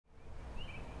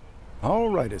All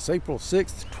right, it's April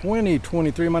 6th,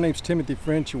 2023. My name's Timothy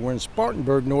French, and we're in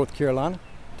Spartanburg, North Carolina,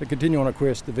 to continue on our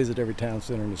quest to visit every town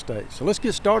center in the state. So let's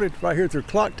get started right here through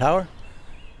Clock Tower.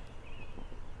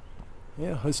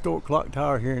 Yeah, historic clock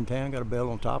tower here in town. Got a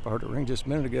bell on top. I heard it ring just a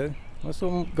minute ago. Let's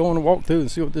go on and walk through and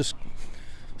see what this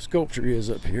sculpture is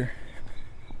up here.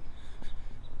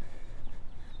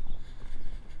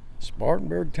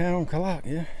 Spartanburg Town Clock,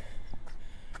 yeah.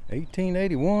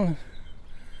 1881.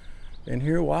 Been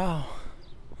here a while.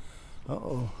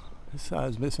 Uh-oh, this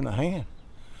side's missing a hand.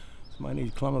 Somebody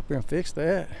needs to climb up here and fix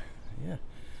that. Yeah,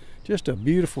 just a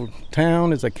beautiful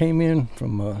town. As I came in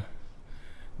from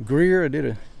Greer, I did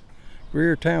a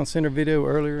Greer Town Center video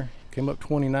earlier. Came up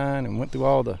 29 and went through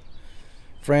all the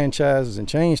franchises and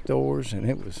chain stores, and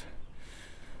it was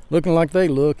looking like they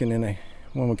look. And then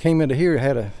when we came into here, it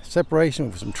had a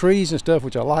separation with some trees and stuff,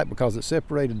 which I like because it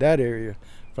separated that area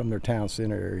from their town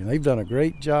center area. And they've done a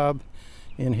great job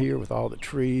in here with all the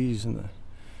trees and the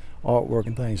artwork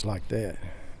and things like that.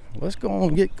 Let's go on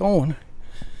and get going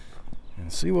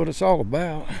and see what it's all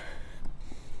about.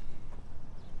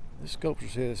 This sculpture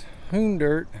says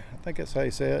Hoondirt. I think that's how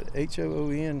you say it.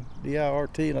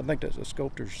 H-O-O-N-D-I-R-T, and I think that's the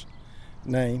sculptor's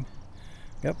name.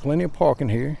 Got plenty of parking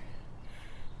here.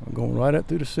 I'm going right up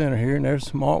through the center here, and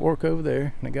there's some artwork over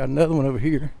there. And they got another one over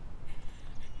here.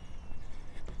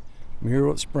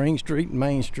 Mural at Spring Street and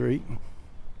Main Street.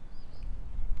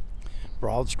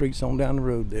 Broad Street's on down the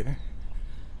road there.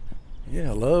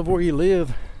 Yeah, love where you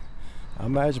live. I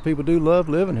imagine people do love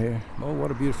living here. Oh,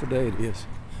 what a beautiful day it is.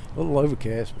 A little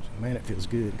overcast, but man, it feels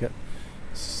good. Got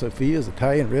Sophia's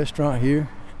Italian restaurant here.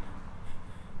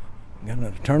 Got an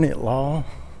attorney at law.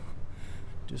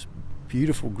 Just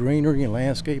beautiful greenery and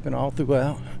landscaping all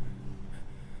throughout.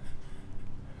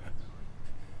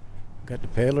 Got the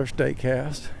Peddler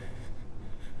Steakhouse.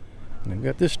 And they've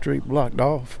got this street blocked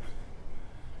off.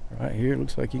 Right here,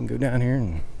 looks like you can go down here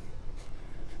and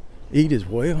eat as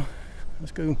well.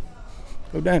 Let's go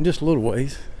down just a little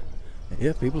ways.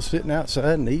 Yeah, people sitting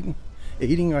outside and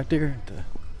eating right there at the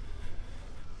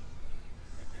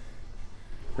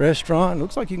restaurant.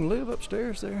 Looks like you can live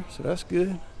upstairs there, so that's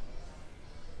good.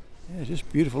 Yeah, just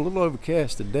beautiful. A little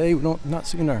overcast today. We're not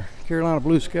seeing our Carolina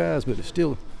blue skies, but it's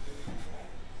still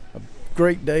a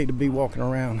great day to be walking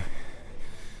around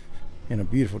in a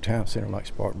beautiful town center like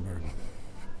Spartanburg.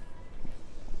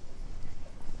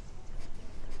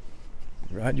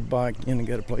 Ride your bike in and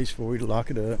got a place for you to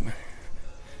lock it up. It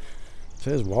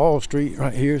says Wall Street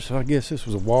right here, so I guess this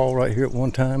was a wall right here at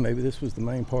one time. Maybe this was the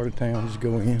main part of town. Just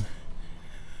go in.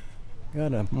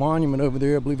 Got a monument over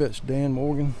there. I believe that's Dan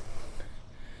Morgan.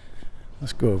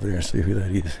 Let's go over there and see who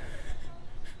that is.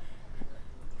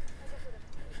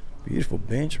 Beautiful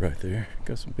bench right there.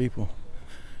 Got some people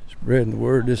spreading the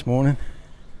word this morning.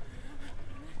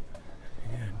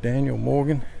 Yeah, Daniel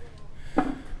Morgan.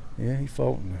 Yeah, he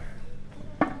fought in the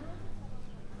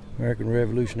American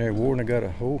Revolutionary War, and I got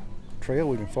a whole trail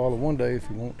we can follow one day if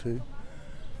you want to.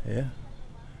 Yeah,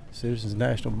 Citizens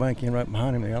National Bank in right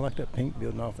behind him there. I like that pink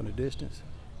building off in the distance.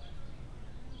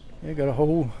 Yeah, got a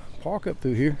whole park up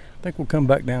through here. I think we'll come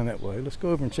back down that way. Let's go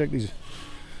over and check these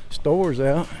stores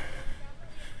out.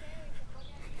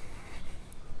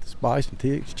 Spice and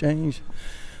Tea Exchange.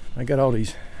 I got all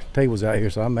these tables out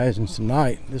here, so I imagine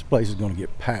tonight this place is going to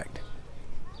get packed.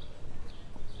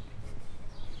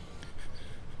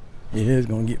 It is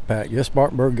going to get packed. Yes,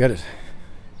 Spartanburg got its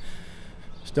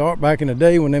start back in the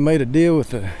day when they made a deal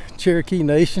with the Cherokee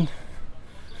Nation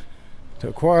to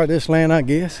acquire this land, I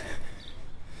guess.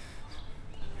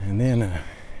 And then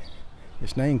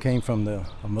its name came from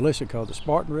a militia called the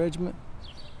Spartan Regiment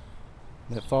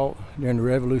that fought during the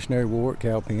Revolutionary War at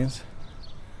Cowpens.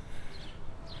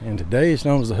 And today it's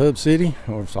known as the Hub City,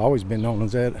 or it's always been known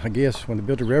as that. I guess when they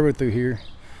built the railroad through here,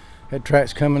 had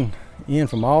tracks coming in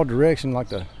from all directions like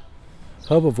the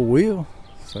hub of a wheel.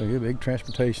 So yeah, big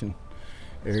transportation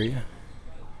area.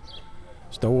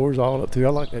 Stores all up through. I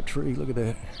like that tree. Look at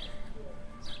that.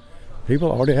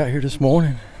 People already out here this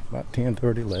morning, about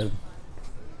 10:30, 11.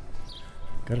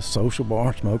 Got a social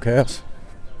bar, smokehouse.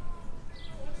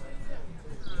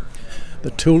 The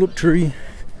Tulip Tree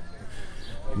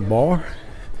Bar.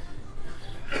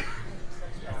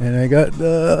 And they got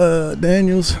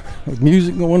Daniels with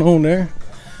music going on there.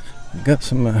 Got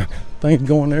some things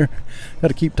going there. Got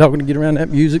to keep talking to get around that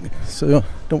music, so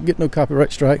don't get no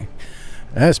copyright strike.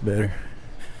 That's better.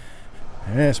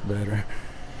 That's better.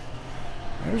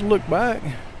 There's a look back.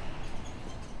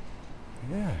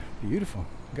 Yeah, beautiful.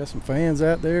 Got some fans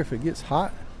out there if it gets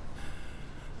hot.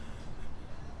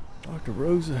 Dr.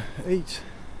 Rosa H.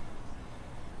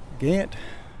 Gant,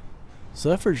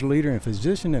 suffrage leader and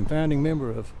physician and founding member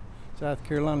of South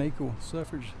Carolina Equal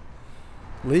Suffrage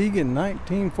League in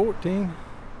 1914.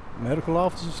 Medical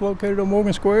office is located on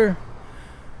Morgan Square.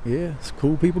 Yeah, it's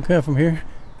cool people come from here.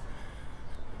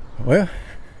 Well,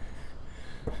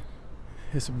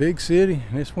 it's a big city,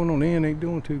 and this one on the end ain't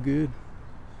doing too good.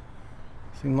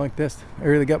 Seems like that's the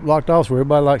area that got blocked off where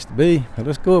everybody likes to be. Now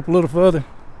let's go up a little further.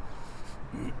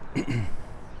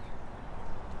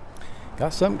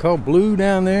 Got something called Blue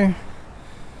down there.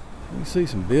 You can see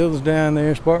some buildings down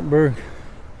there. Spartanburg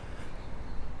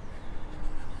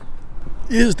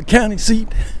is the county seat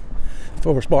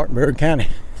for Spartanburg County.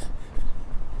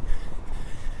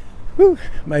 Whew,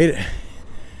 made it.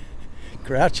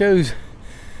 Groucho's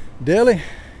Deli.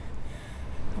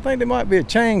 I think there might be a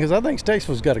chain because I think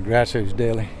Statesville's got a Groucho's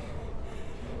Deli.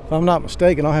 If I'm not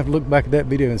mistaken, I'll have to look back at that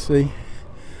video and see.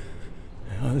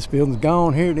 This building's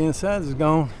gone here. The inside is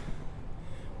gone.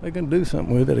 They're gonna do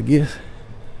something with it, I guess.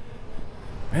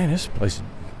 Man, this place is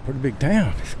a pretty big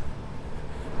town.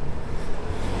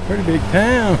 Pretty big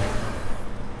town.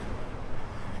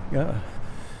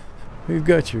 We've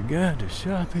got your guide to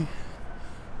shopping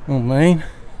on Main.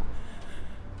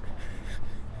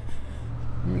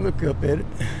 Let me look up at it.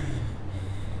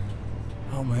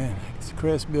 Oh man, it's the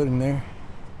Crest building there.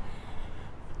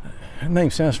 That name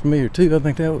sounds familiar too. I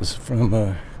think that was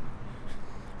from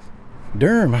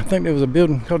Durham. I think there was a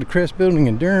building called the Crest Building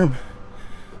in Durham.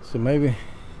 So maybe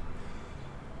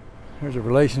there's a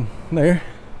relation there.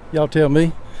 Y'all tell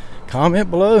me. Comment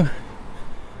below.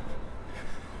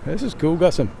 This is cool.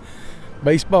 Got some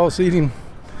baseball sitting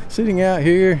out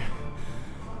here,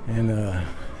 and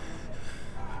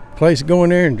place to go in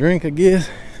there and drink, I guess.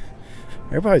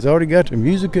 Everybody's already got their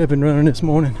music up and running this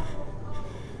morning.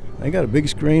 They got a big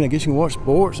screen. I guess you can watch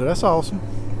sports, so that's awesome.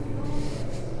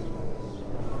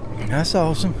 That's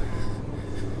awesome.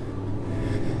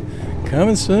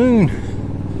 Coming soon.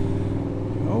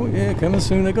 Oh yeah, coming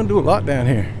soon. They're gonna do a lot down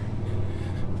here.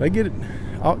 If they get it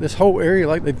out this whole area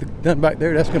like they've done back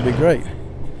there, that's gonna be great.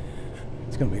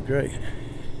 It's gonna be great.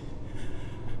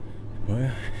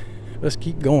 Well, let's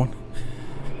keep going.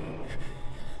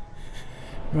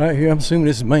 Right here, I'm assuming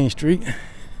this is Main Street.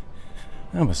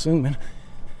 I'm assuming.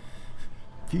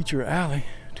 Future alley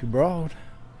to Broad.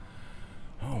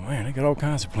 Oh man, they got all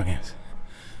kinds of plans.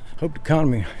 Hope the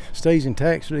economy stays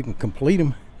intact so they can complete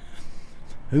them.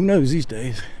 Who knows these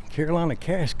days? Carolina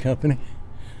Cash Company.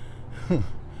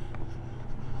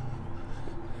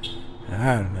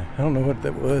 I don't know what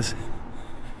that was.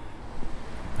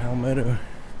 Palmetto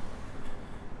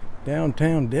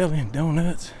Downtown Deli and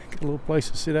Donuts. Got a little place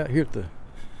to sit out here at the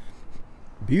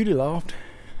Beauty Loft.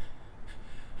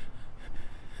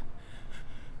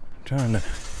 I'm trying to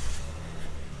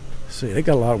see, they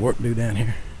got a lot of work to do down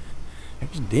here.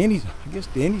 There's Denny's. I guess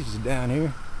Denny's is down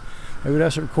here. Maybe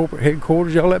that's their corporate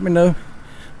headquarters. Y'all let me know.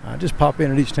 I just pop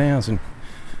into these towns and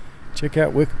check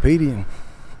out Wikipedia and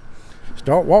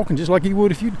start walking just like you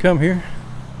would if you'd come here.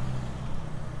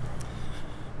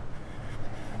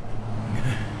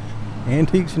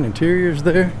 Antiques and interiors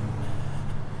there.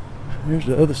 There's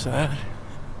the other side.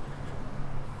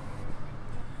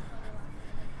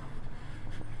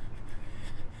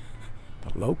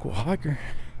 The local hiker.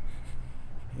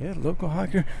 Yeah, local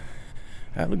hiker.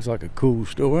 That looks like a cool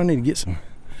store. I need to get some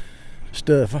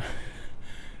stuff.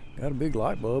 Got a big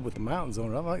light bulb with the mountains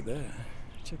on it. I like that.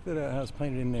 Check that out, how it's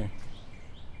painted in there.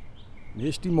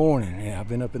 Misty morning. Yeah, I've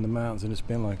been up in the mountains and it's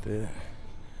been like that.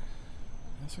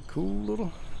 That's a cool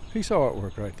little piece of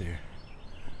artwork right there.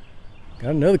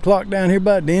 Got another clock down here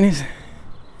by Denny's.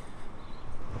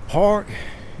 The park.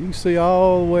 You can see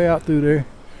all the way out through there.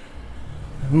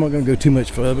 I'm not going to go too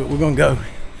much further, but we're going to go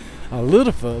a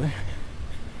little further.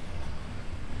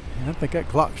 And I think that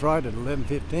clock's right at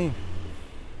 11:15.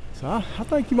 So I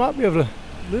think you might be able to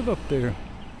live up there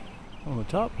on the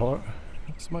top part.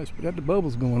 Somebody's got the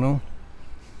bubbles going on.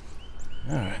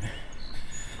 All right.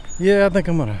 Yeah, I think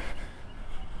I'm going to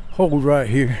hold right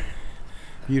here.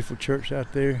 Beautiful church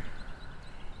out there.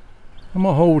 I'm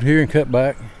going to hold here and cut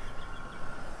back.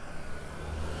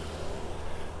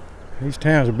 These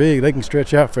towns are big. They can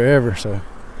stretch out forever, so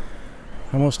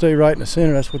I'm going to stay right in the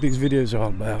center. That's what these videos are all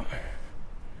about.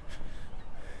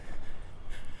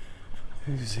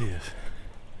 Who's this?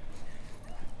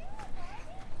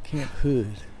 Camp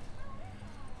Hood.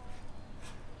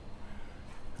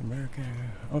 American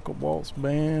Uncle Walt's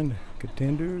Band.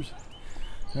 Contenders.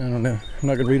 I don't know. I'm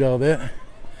not going to read all that.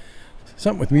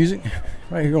 Something with music.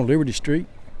 Right here on Liberty Street.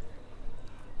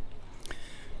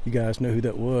 You guys know who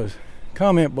that was.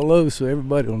 Comment below so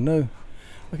everybody will know.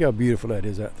 Look how beautiful that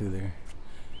is out through there.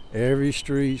 Every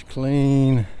street's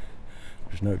clean.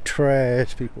 There's no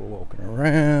trash. People are walking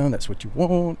around. That's what you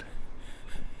want.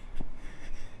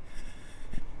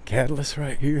 Catalyst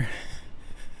right here.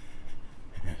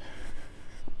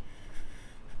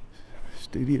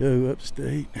 Studio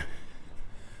upstate.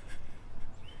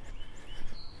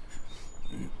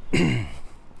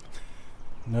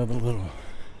 Another little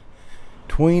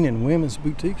tween and women's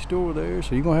boutique store there,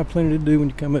 so you're gonna have plenty to do when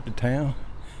you come up to town.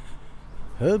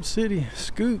 Hub City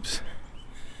Scoops.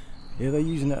 Yeah, they're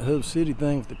using that Hub City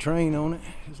thing with the train on it,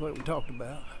 just like we talked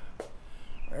about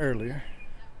earlier.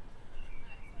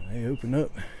 They open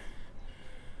up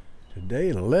today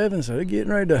at 11, so they're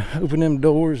getting ready to open them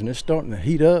doors, and it's starting to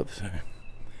heat up. So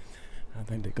I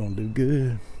think they're gonna do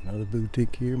good. Another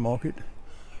boutique here, Market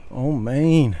on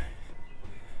Main.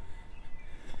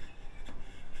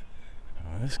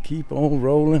 Let's keep on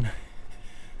rolling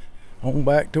on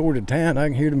back toward the town. I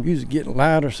can hear the music getting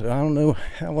louder, so I don't know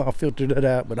how I'll filter that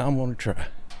out, but I'm gonna try.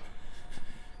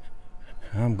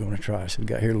 I should have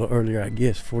got here a little earlier, I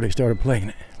guess, before they started playing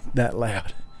it that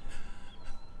loud.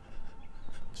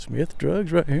 Smith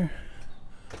Drugs right here.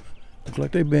 Looks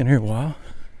like they've been here a while.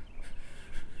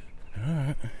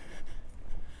 Alright.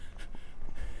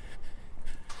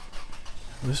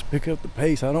 Let's pick up the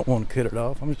pace. I don't want to cut it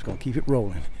off. I'm just going to keep it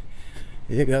rolling.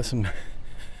 Yeah, got some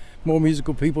more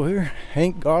musical people here.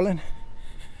 Hank Garland.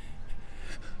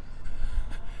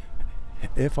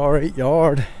 FR8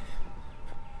 Yard.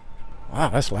 Wow,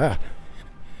 that's loud.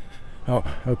 Oh,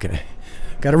 okay.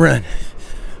 Gotta run.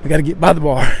 I gotta get by the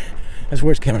bar. That's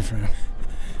where it's coming from.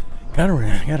 Gotta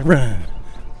run.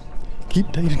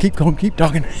 Keep going, keep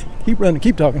talking. Keep running,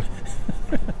 keep talking.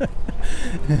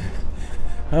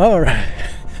 All right.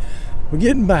 We're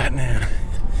getting by it now.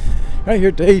 Right here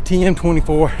at the ATM,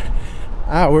 24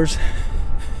 hours.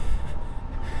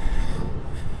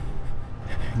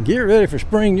 Get ready for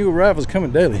spring. New arrivals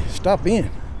coming daily. Stop in.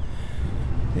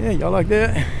 Yeah, y'all like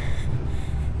that?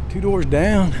 2 doors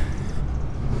down.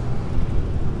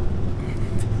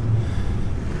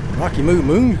 Rocky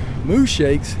Moo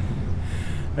Shakes.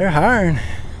 They're hiring.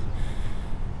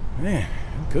 Man,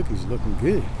 cookies looking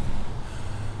good.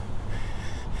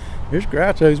 Here's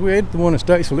Groucho's. We ate the one in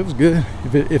Statesville. It was good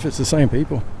if it's the same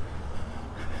people.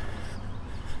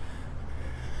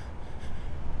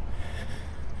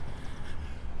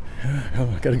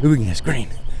 Oh, I gotta go against green.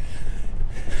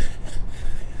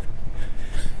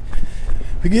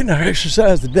 We're getting our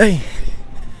exercise today.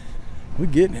 We're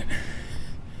getting it.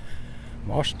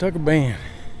 Marshall Tucker Band.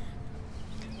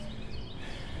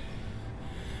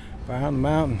 Fire on the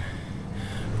Mountain.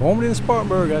 Formed in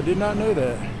Spartanburg. I did not know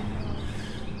that.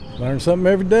 Learn something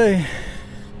every day.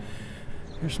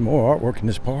 There's some more artwork in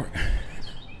this park.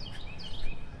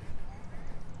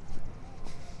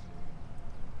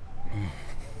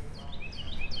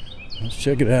 Let's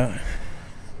check it out.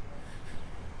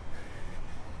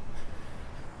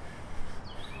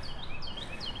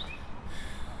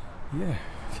 Yeah,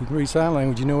 if you can read sign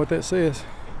language, you know what that says.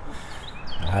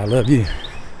 I love you.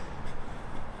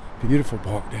 Beautiful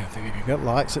park down there. You got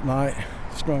lights at night,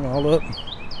 strung all up.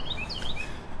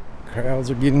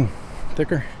 Crowds are getting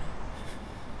thicker.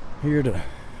 Here to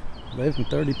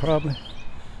 11:30 probably.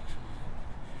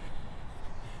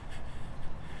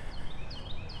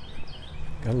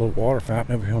 Got a little water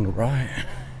fountain over here on the right.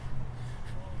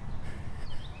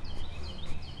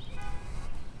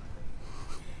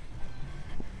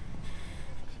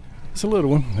 It's a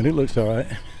little one, but it looks all right.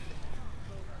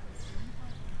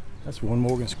 That's 1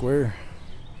 Morgan Square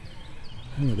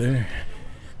over there.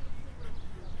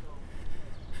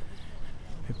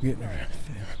 People getting around.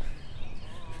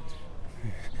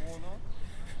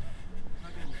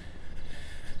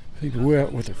 People were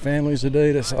out with their families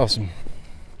today. That's awesome.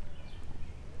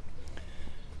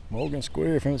 Morgan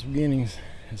Square from its beginnings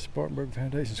at Spartanburg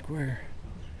Foundation Square.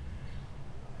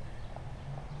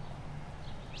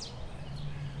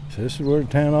 So this is where the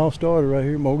town all started, right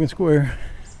here, Morgan Square.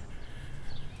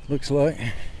 Looks like.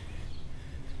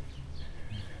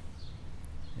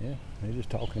 Yeah, they're just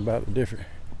talking about the different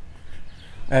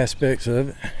aspects of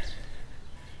it.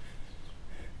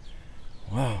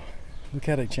 Wow, look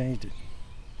how they changed it.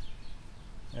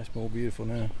 That's more beautiful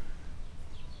now.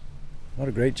 What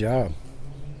a great job.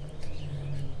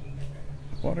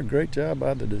 What a great job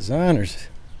by the designers.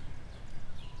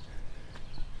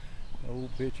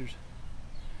 Old pictures.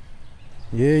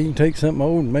 Yeah, you can take something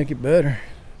old and make it better.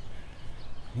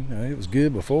 You know, it was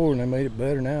good before and they made it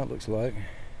better now, it looks like.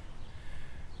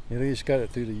 Yeah, they just got it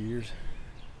through the years.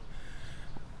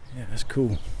 Yeah, that's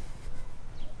cool.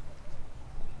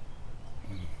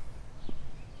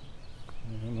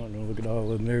 I'm not gonna look at all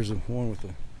of them. There's the one with the,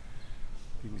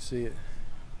 you can see it.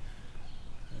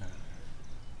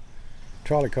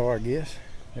 Trolley car, I guess.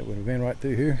 It would have been right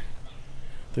through here.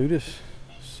 Through this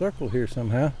circle here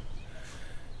somehow.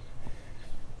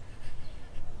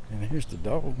 And here's the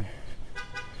dog.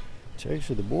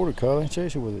 Chaser, the border collie.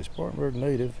 Chaser was a Spartanburg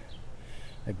native,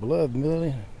 a beloved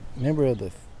member of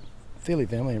the Philly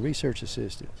family and research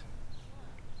assistant.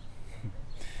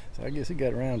 So I guess he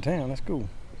got around town. That's cool.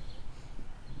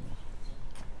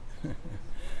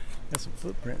 Got some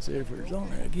footprints there for his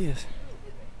owner, I guess.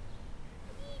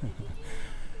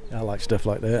 I like stuff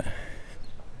like that.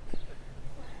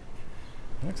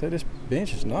 Like I say, this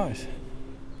bench is nice.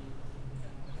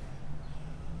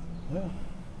 Well,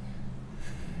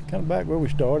 kind of back where we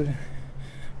started.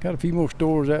 Got a few more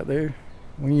stores out there.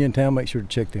 When you're in town, make sure to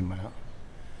check them out.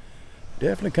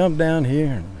 Definitely come down here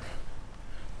and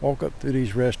walk up through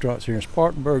these restaurants here in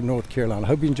Spartanburg, North Carolina. I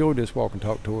hope you enjoyed this walk and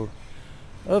talk tour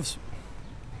of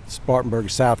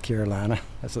Spartanburg, South Carolina.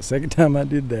 That's the second time I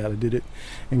did that. I did it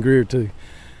in Greer too.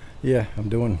 Yeah, I'm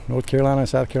doing North Carolina and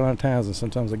South Carolina towns, and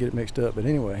sometimes I get it mixed up. But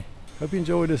anyway, hope you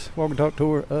enjoyed this walk and talk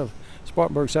tour of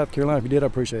Spartanburg, South Carolina. If you did, I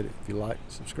appreciate it. If you like,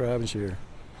 subscribe, and share.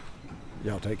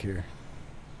 Y'all take care.